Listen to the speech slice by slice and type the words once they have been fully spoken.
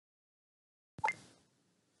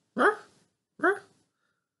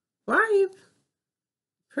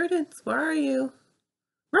Prudence, where are you?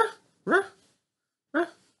 Ruh, ruh, ruh,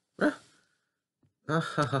 ruh.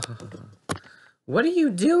 What are you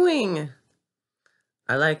doing?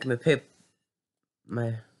 I like my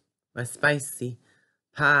spicy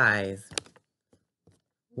pies.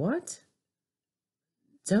 What?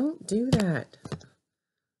 Don't do that.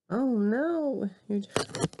 Oh no, you're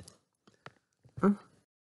just...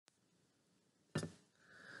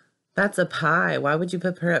 That's a pie. Why would you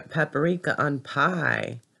put paprika on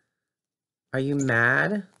pie? Are you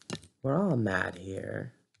mad? We're all mad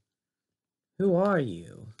here. Who are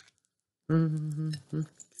you?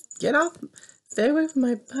 Get off. Stay away from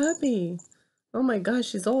my puppy. Oh my gosh,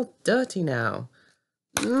 she's all dirty now.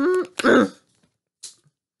 Oh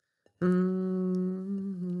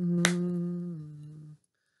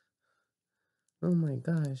my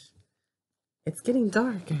gosh. It's getting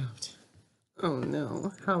dark out. Oh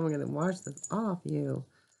no. How am I going to wash this off you?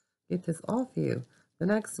 Get this off you. The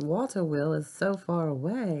next water wheel is so far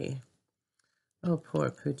away. Oh, poor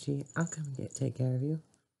Poochie. I'll come take care of you.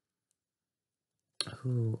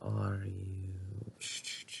 Who are you?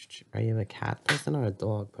 Are you a cat person or a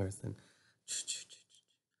dog person?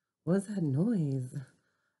 What's that noise?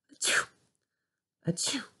 Achoo!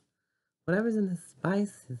 Achoo! Whatever's in the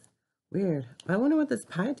spice is weird. I wonder what this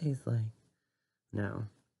pie tastes like. No.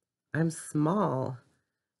 I'm small.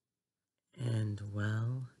 And,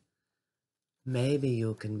 well, maybe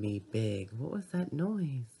you can be big. What was that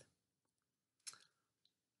noise?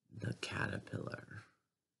 The caterpillar.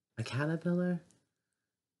 A caterpillar?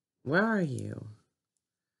 Where are you?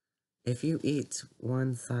 If you eat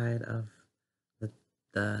one side of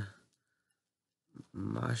the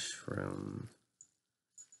mushroom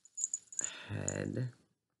head,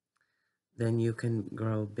 then you can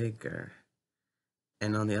grow bigger.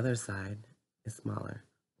 And on the other side is smaller.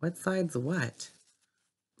 What side's what?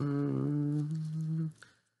 I'll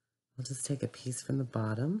just take a piece from the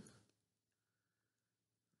bottom.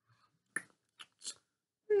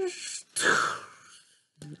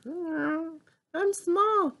 I'm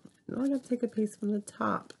small. Now I gotta take a piece from the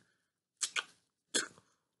top.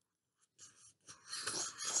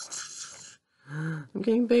 I'm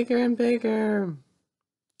getting bigger and bigger.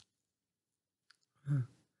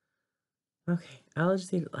 Okay, I'll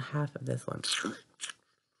just eat half of this one.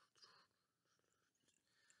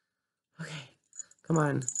 Okay, come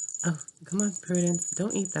on. Oh, come on, Prudence.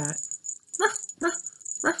 Don't eat that.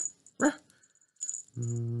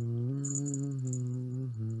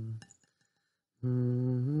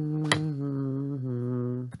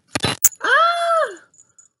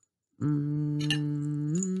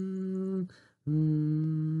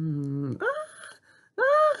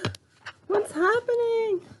 What's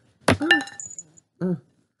happening?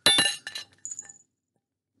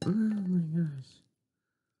 Oh my gosh.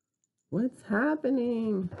 What's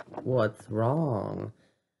happening? What's wrong?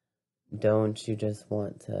 Don't you just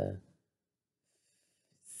want to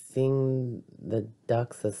sing the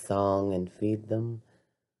ducks a song and feed them?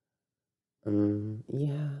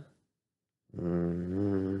 Yeah.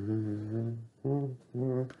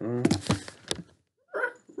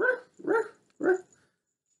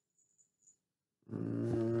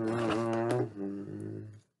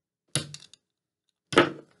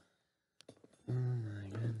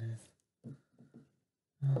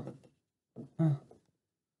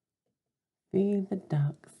 Feed the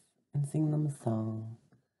ducks and sing them a song.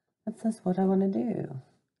 That's just what I want to do.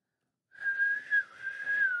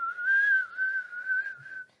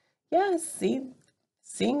 Yes,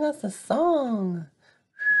 sing us a song.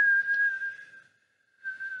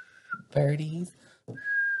 Birdies.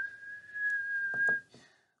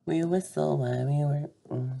 We whistle while we work.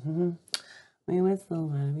 We whistle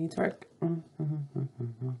while we twerk.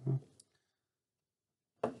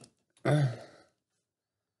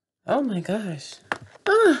 Oh my gosh.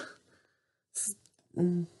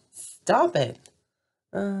 Stop it.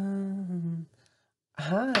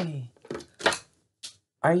 Hi.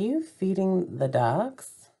 Are you feeding the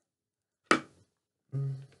ducks?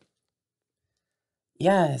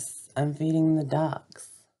 Yes, I'm feeding the ducks.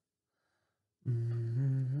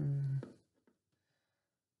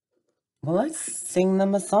 Well, let's sing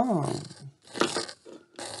them a song.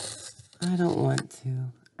 I don't want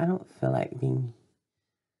to. I don't feel like being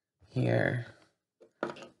here.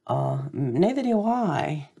 Neither do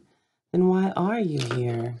I. Then why are you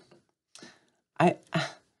here?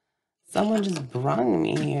 Someone just brung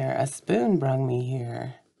me here. A spoon brung me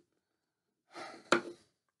here.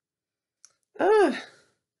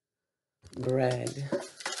 Bread.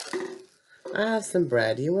 I have some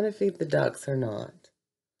bread. Do you want to feed the ducks or not?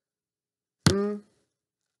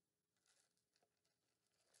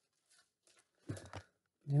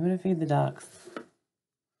 You want to feed the ducks?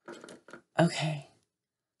 Okay.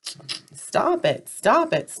 Stop it.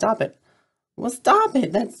 Stop it. Stop it. Well, stop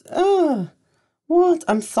it. That's, what?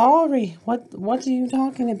 I'm sorry. What are you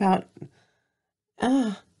talking about?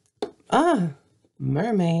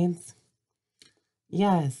 Mermaids.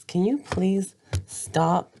 Yes, can you please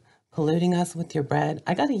stop polluting us with your bread?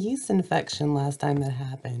 I got a yeast infection last time that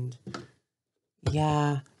happened.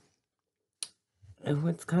 Yeah.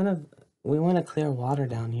 It's kind of, we want to clear water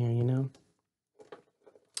down here, you know?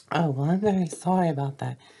 Oh, well, I'm very sorry about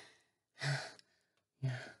that.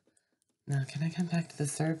 Yeah. Now, can I come back to the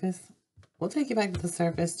surface? We'll take you back to the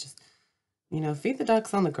surface. Just, feed the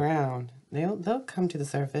ducks on the ground. They'll come to the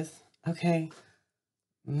surface. Okay.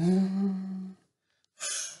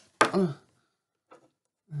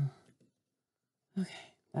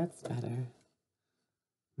 Okay, that's better.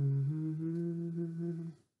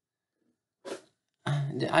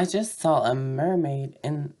 I just saw a mermaid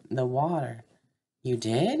in the water. You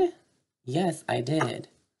did? Yes, I did.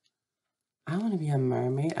 I want to be a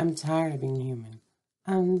mermaid. I'm tired of being human.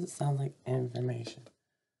 This sounds like information.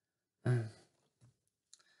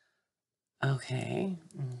 Okay.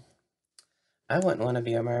 I wouldn't want to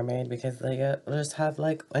be a mermaid because they just have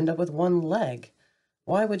end up with one leg.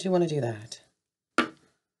 Why would you want to do that?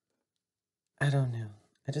 I don't know.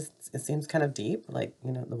 It seems kind of deep, the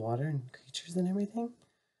water and creatures and everything.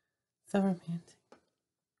 So romantic.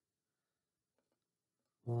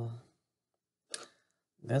 Well,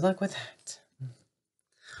 good luck with that.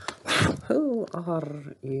 Who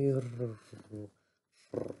are you?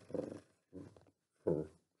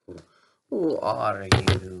 Who are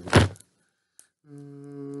you?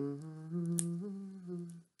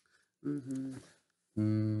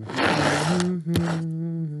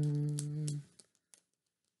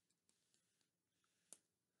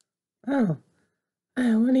 Oh,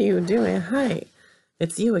 what are you doing? Hi,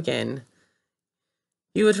 it's you again.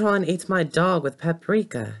 You were trying to eat my dog with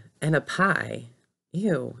paprika and a pie.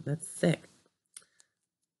 Ew, that's sick.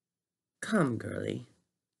 Come, girlie.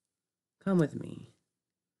 Come with me.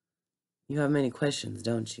 You have many questions,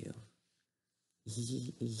 don't you?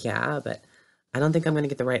 Yeah, but I don't think I'm going to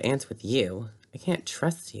get the right answer with you. I can't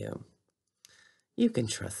trust you. You can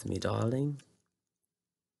trust me, darling.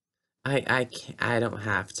 I can't, I don't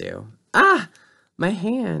have to. Ah! My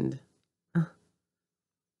hand.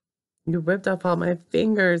 You ripped off all my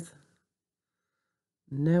fingers.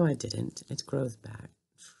 No, I didn't. It grows back.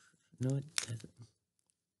 No, it doesn't.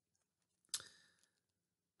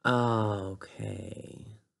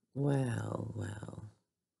 Okay. Well.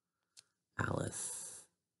 Alice.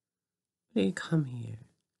 Why do you come here?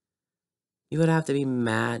 You would have to be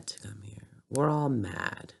mad to come here. We're all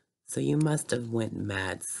mad. So you must have went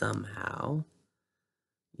mad somehow.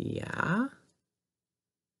 Yeah?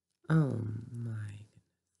 Oh my.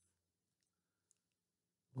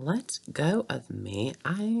 Let go of me.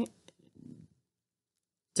 I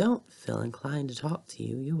don't feel inclined to talk to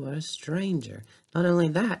you. You are a stranger. Not only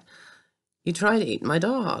that, you tried to eat my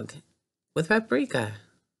dog with paprika.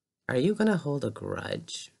 Are you gonna hold a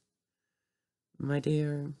grudge, my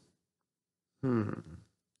dear?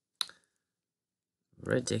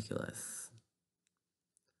 Ridiculous.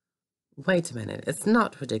 Wait a minute. It's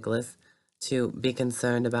not ridiculous to be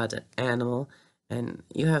concerned about an animal, and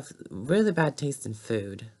you have really bad taste in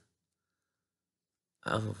food.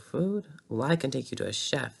 Oh, food? Well, I can take you to a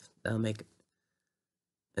chef. They'll make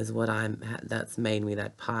that's made me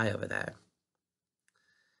that pie over there.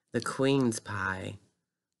 The queen's pie.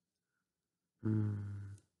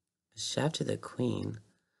 Chef to the queen.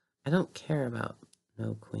 I don't care about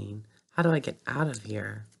no queen. How do I get out of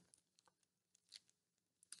here?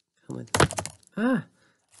 Come with me. Ah!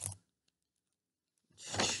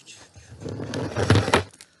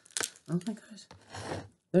 Oh my gosh.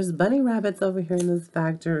 There's bunny rabbits over here in this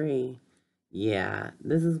factory. Yeah,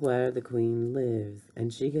 this is where the queen lives,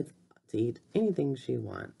 and she gets to eat anything she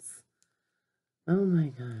wants. Oh my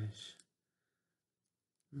gosh.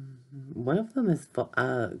 One of them is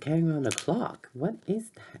carrying around a clock. What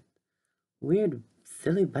is that? Weird,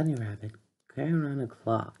 silly bunny rabbit carrying around a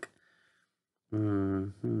clock.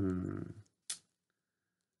 Why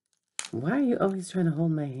are you always trying to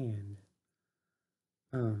hold my hand?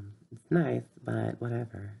 It's nice, but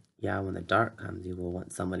whatever. Yeah, when the dark comes, you will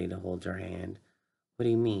want somebody to hold your hand. What do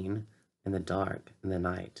you mean? In the dark, in the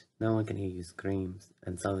night, no one can hear you screams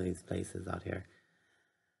in some of these places out here.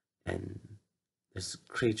 And there's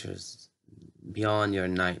creatures beyond your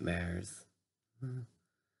nightmares.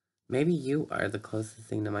 Maybe you are the closest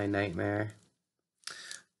thing to my nightmare.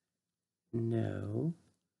 No.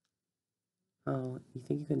 Oh, you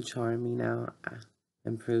think you can charm me now?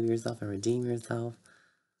 Improve yourself and redeem yourself?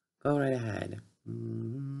 Go right ahead.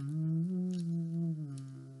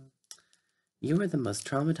 You are the most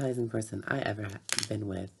traumatizing person I ever have been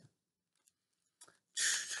with.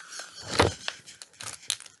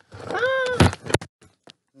 Ah!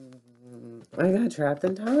 I got trapped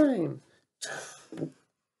in time.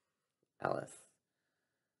 Alice.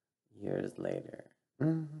 Years later.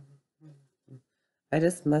 I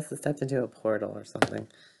just must have stepped into a portal or something.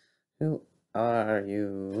 Who are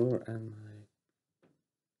you? I'm like,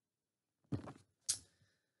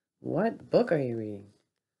 what book are you reading?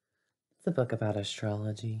 It's a book about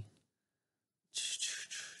astrology.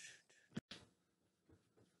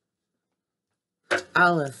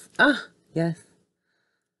 Alice. Ah, yes.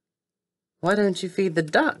 Why don't you feed the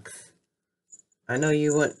ducks? I know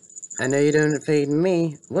you would. I know you don't feed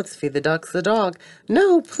me. Let's feed the ducks the dog.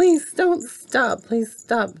 No, please don't stop. Please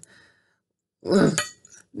stop. No!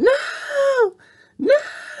 No!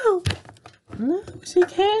 No, she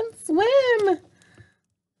can't swim.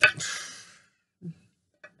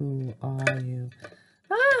 Who are you?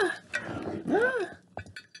 Ah! Ah!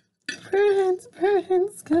 Prudence,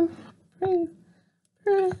 Prudence, come. Prudence,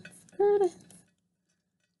 Prudence, Prudence.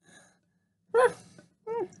 Ah!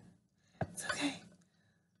 It's okay.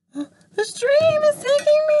 Oh, the stream is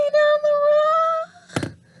taking me down the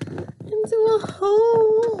road into a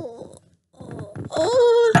hole.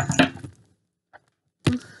 Oh.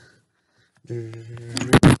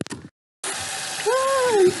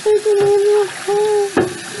 Ah, it's taking me into a hole.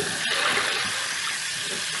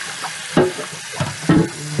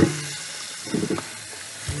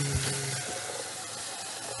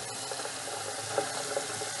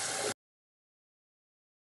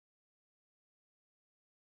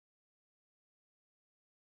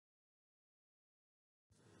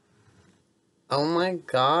 Oh my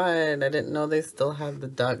god, I didn't know they still had the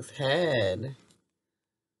duck's head.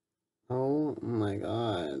 Oh my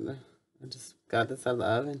god. I just got this out of the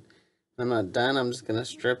oven. I'm not done, I'm just gonna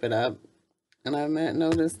strip it up. And I might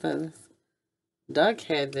notice that this duck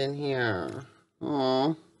head's in here.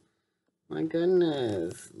 Oh my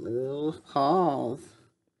goodness. Little paws.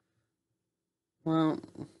 Well,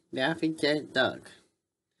 yeah, I forget duck.